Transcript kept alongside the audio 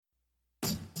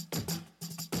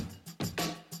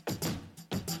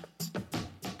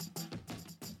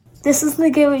This is the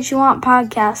Get What You Want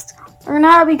podcast. Learn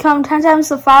how to become 10 times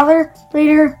the father,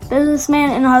 leader,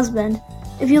 businessman, and husband.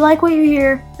 If you like what you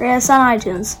hear, rate us on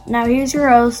iTunes. Now here's your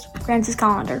host, Francis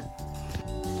Collender.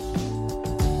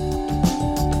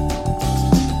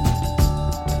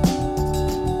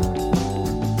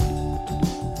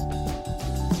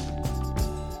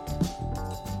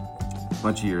 A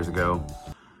bunch of years ago,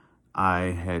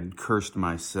 I had cursed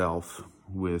myself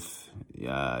with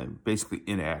basically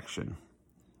inaction.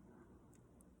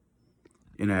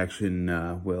 Inaction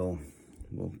will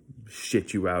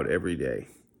shit you out every day.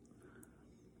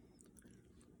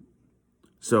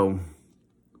 So,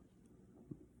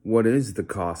 what is the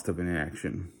cost of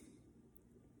inaction?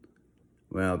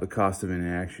 Well, the cost of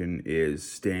inaction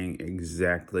is staying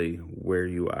exactly where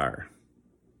you are,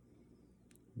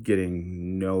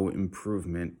 getting no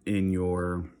improvement in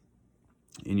your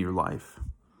life.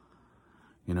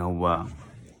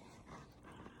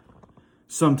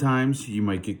 Sometimes you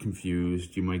might get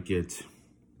confused. You might get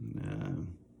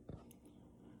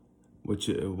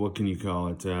what can you call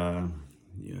it?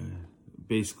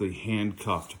 Basically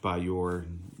handcuffed by your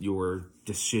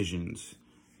decisions.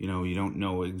 You don't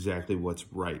know exactly what's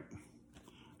right.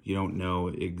 You don't know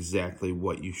exactly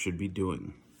what you should be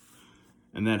doing,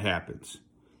 and that happens.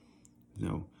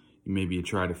 Maybe you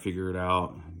try to figure it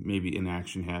out. Maybe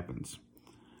inaction happens,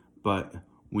 but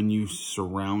when you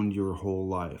surround your whole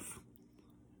life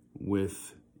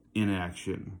with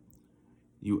inaction,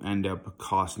 you end up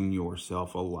costing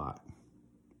yourself a lot.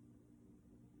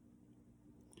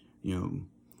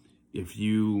 If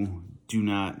you do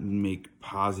not make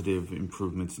positive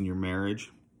improvements in your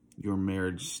marriage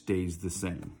stays the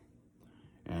same.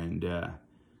 And that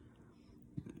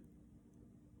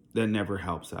never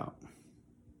helps out.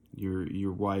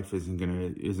 Your wife isn't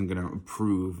gonna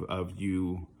approve of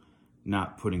you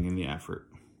not putting in the effort.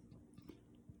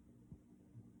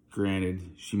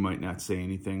 Granted, she might not say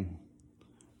anything,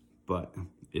 but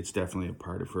it's definitely a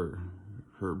part of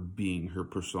her being, her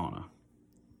persona.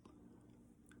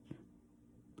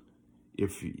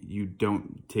 If you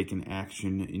don't take an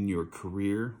action in your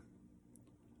career,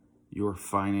 your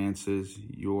finances,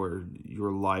 your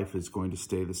life is going to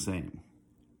stay the same.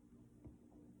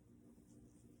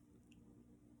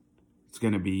 It's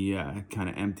going to be kind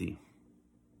of empty.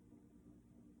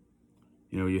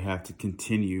 You have to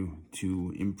continue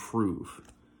to improve,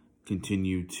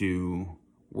 continue to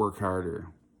work harder,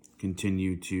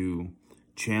 continue to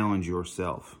challenge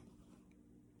yourself,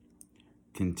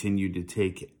 continue to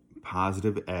take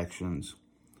positive actions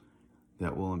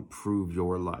that will improve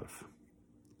your life.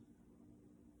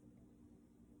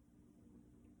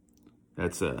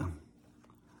 It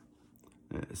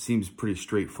seems pretty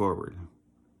straightforward.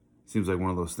 Seems like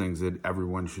one of those things that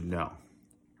everyone should know.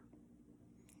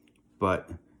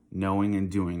 But knowing and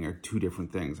doing are two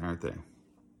different things, aren't they?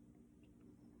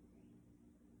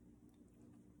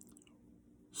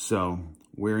 So,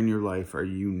 where in your life are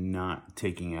you not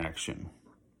taking action?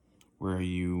 Where are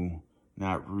you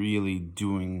not really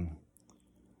doing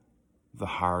the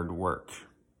hard work?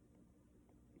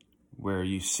 Where are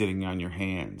you sitting on your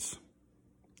hands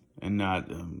and not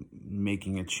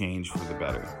making a change for the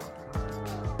better?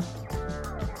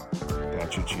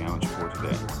 That's your challenge for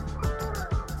today.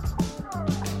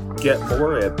 Get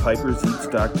more at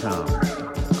piperseats.com.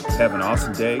 Have an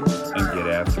awesome day and get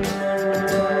after it.